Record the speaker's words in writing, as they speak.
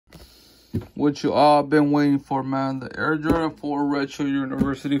what you all been waiting for, man. The Air Jordan 4 Retro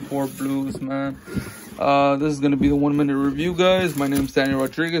University 4 Blues, man. This is going to be the 1-minute review, guys. My name is Daniel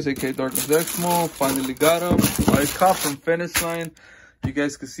Rodriguez, aka DarknessXmo. Finally got him. I caught from Finally. You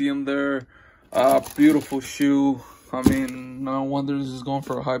guys can see him there. Beautiful shoe. I mean, no wonder this is going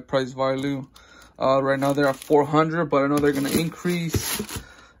for a high price value. Right now they're at $400, but I know they're going to increase.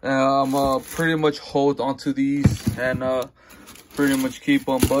 I'm pretty much hold onto these and pretty much keep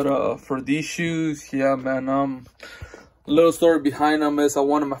them. But for these shoes, yeah, man, a little story behind them is I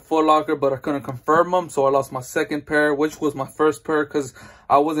wanted my Foot Locker, but I couldn't confirm them, so I lost my second pair, which was my first pair, because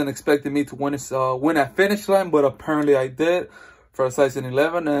I wasn't expecting me to win at Finish Line, but apparently I did for a size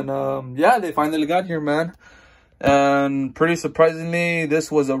 11. And yeah, they finally got here, man. And pretty surprisingly,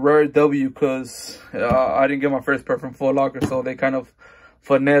 this was a rare W, because I didn't get my first pair from Foot Locker, so they kind of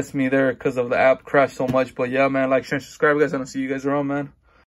finessed me there because of the app crashed so much. But yeah, man, like, share, and subscribe, guys, and I'll see you guys around, man.